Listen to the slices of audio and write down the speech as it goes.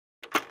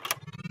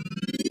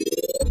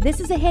This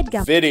is a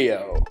Headgum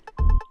video.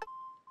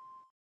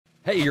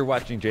 Hey, you're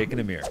watching Jake and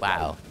Amir.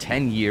 Wow,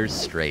 10 years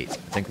straight.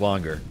 Think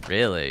longer.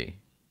 Really?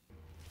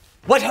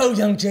 What ho,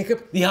 young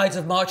Jacob? The Ides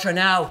of March are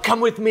now.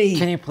 Come with me.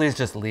 Can you please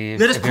just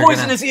leave? Let us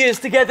poison his ears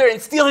together and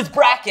steal his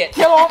bracket.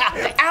 Kill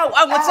him! Ow,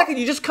 1 second,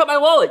 you just cut my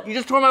wallet. You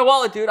just tore my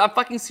wallet, dude. I'm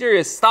fucking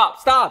serious. Stop.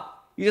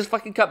 You just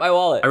fucking cut my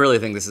wallet. I really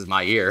think this is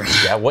my ear.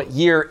 Yeah, what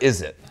year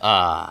is it?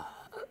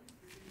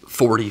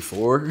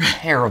 44?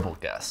 Terrible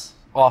guess.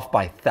 Off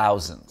by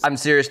thousands. I'm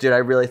serious, dude. I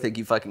really think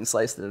you fucking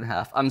sliced it in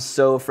half. I'm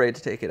so afraid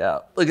to take it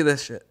out. Look at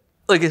this shit.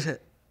 Look at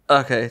it.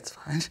 Okay, it's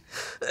fine.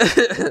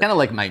 Kind of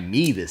like my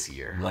me this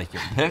year. You like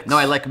your picks? No,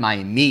 I like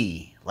my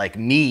me. Like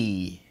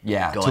me.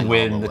 Yeah, going to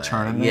win all the way.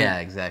 tournament? Yeah,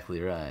 exactly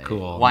right.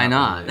 Cool. Why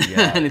not? Really, yeah,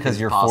 because Anything's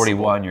you're possible.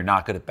 41, you're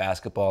not good at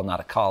basketball, not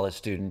a college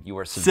student, you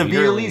are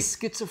Severely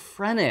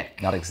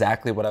schizophrenic. Not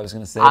exactly what I was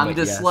gonna say, I'm but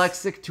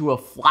dyslexic yes. to a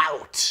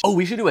flout. Oh,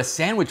 we should do a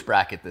sandwich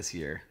bracket this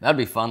year. That'd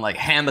be fun, like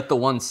ham at the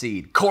 1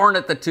 seed, corn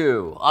at the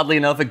 2. Oddly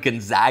enough, a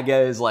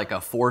Gonzaga is like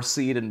a 4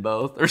 seed in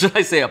both. Or should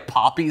I say a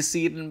poppy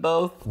seed in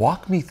both?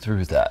 Walk me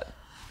through that.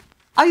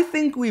 I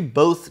think we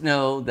both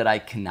know that I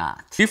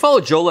cannot. Do you follow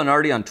Joe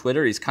Lenardi on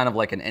Twitter? He's kind of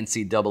like an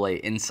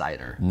NCAA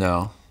insider.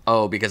 No.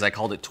 Oh, because I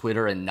called it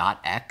Twitter and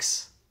not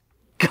X?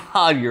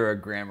 God, you're a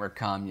grammar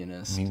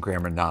communist. I mean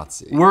grammar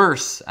Nazi.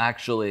 Worse,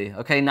 actually.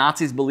 Okay,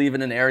 Nazis believe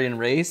in an Aryan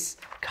race.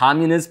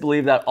 Communists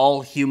believe that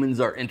all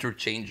humans are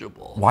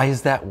interchangeable. Why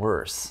is that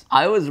worse?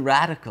 I was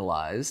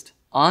radicalized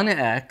on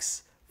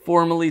X,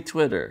 formerly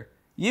Twitter.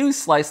 You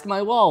sliced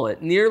my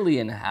wallet nearly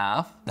in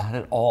half. Not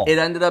at all. It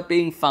ended up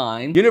being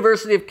fine.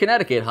 University of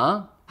Connecticut,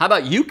 huh? How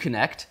about you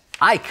connect?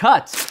 I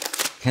cut.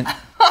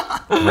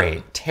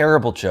 Great,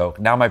 terrible joke.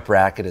 Now my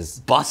bracket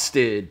is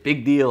Busted,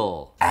 big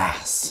deal.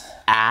 ass.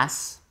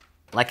 Ass?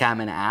 Like I'm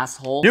an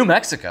asshole? New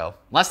Mexico.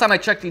 Last time I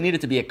checked, you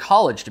needed to be a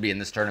college to be in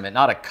this tournament,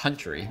 not a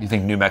country. You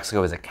think New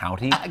Mexico is a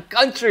county? A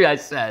country, I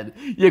said.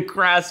 You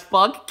crass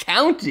fuck.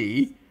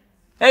 County?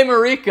 Hey,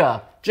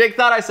 Marika. Jake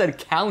thought I said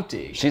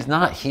county. She's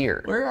not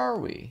here. Where are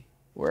we?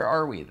 Where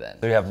are we then?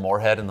 Do you have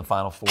Moorhead in the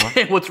Final Four?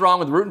 What's wrong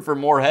with rooting for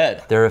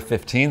Moorhead? They're a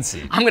 15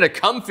 seed. I'm gonna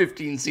come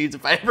 15 seeds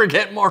if I ever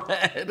get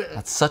Moorhead.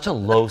 That's such a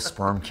low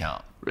sperm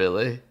count.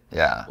 Really?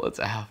 Yeah. What's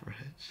average?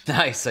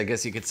 Nice, I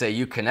guess you could say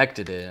you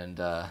connected it and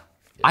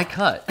I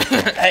cut.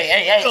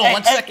 Hey, Oh,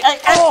 1 second.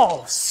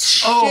 Oh,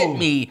 Shit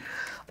me.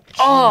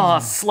 Oh,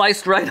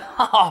 sliced right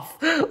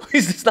off. At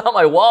least it's not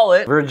my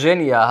wallet.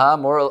 Virginia, huh?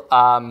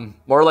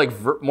 More like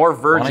more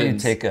virgins. Why don't you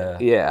take a...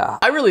 Yeah.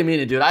 I really mean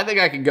it, dude. I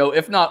think I can go,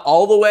 if not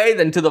all the way,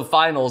 then to the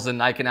finals,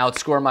 and I can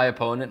outscore my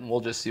opponent, and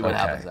we'll just see what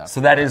happens after. So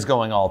that is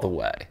going all the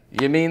way.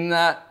 You mean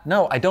that?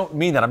 No, I don't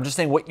mean that. I'm just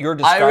saying what you're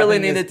describing. I really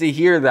is needed to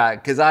hear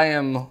that, because I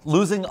am...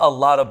 losing a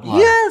lot of blood.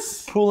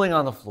 Yes! Pooling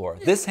on the floor.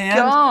 This hand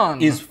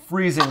gone. is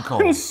freezing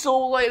cold. I'm so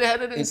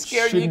lightheaded and It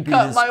scared you shouldn't be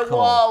cut this my cold.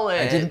 wallet.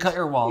 I didn't cut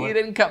your wallet. You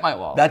didn't cut my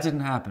wallet. That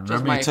didn't happen.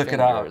 Remember, my you took it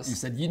out. fingers. You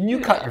said you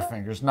cut your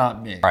fingers,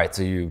 not me. All right,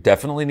 so you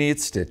definitely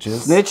need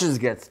stitches. Snitches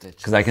get stitches.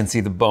 Because I can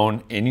see the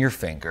bone in your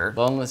finger.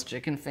 Boneless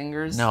chicken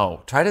fingers?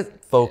 No, try to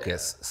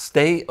focus.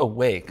 Stay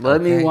awake.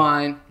 Let me okay?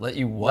 whine. Let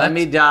you what? Let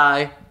me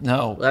die.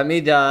 No. Let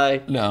me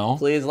die. No.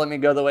 Please let me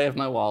go the way of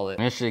my wallet.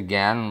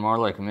 Michigan, more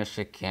like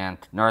Michigan.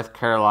 North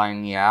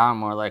Carolina, yeah,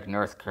 more like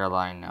North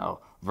Carolina.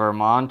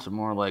 Vermont,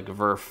 more like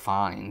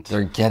Verfind.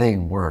 They're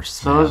getting worse.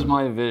 So is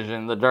my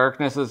vision. The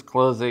darkness is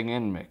closing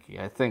in, Mickey.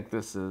 I think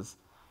this is...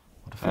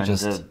 What if we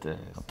just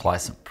apply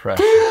some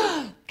pressure?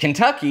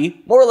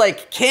 Kentucky, more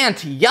like can't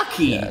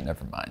yucky. Yeah,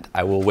 never mind.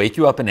 I will wake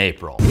you up in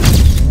April.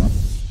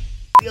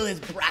 Steal his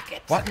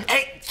bracket. What?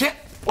 Hey,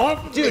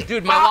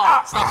 dude, my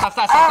wallet.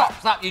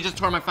 Stop. You just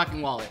tore my fucking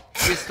wallet.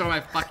 You just tore my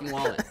fucking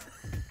wallet.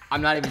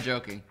 I'm not even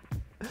joking.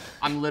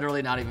 I'm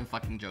literally not even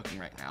fucking joking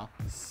right now.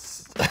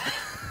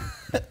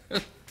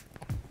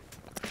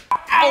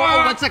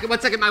 Oh, 1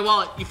 second, my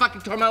wallet. You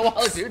fucking tore my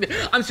wallet, dude.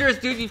 I'm serious,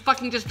 dude. You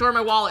fucking just tore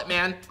my wallet,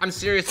 man. I'm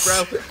serious,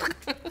 bro.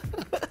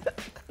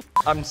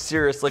 I'm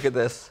serious, look at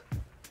this.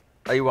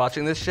 Are you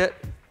watching this shit?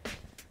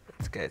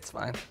 It's okay, it's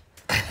fine.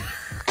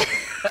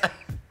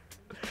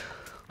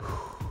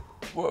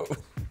 Whoa.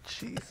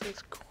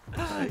 Jesus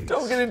Christ.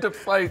 Don't get into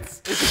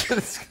fights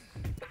if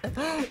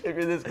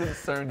you're this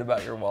concerned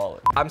about your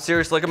wallet. I'm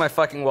serious, look at my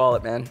fucking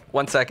wallet, man.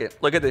 1 second,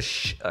 look at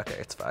this okay,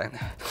 it's fine.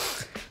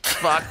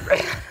 Fuck.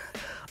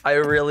 I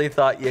really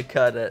thought you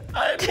cut it.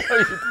 I know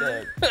you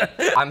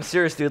did. I'm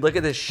serious, dude, look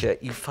at this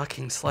shit. You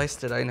fucking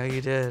sliced it, I know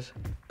you did.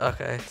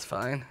 Okay, it's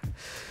fine.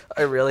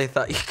 I really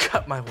thought you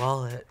cut my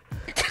wallet.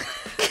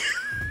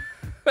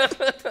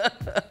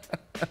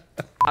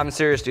 I'm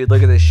serious, dude,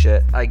 look at this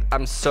shit.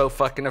 I'm so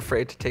fucking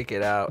afraid to take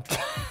it out.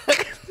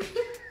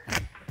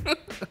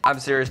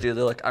 I'm serious, dude,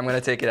 look, I'm gonna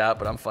take it out,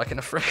 but I'm fucking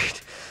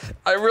afraid.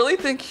 I really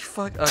think you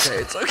okay,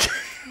 it's okay.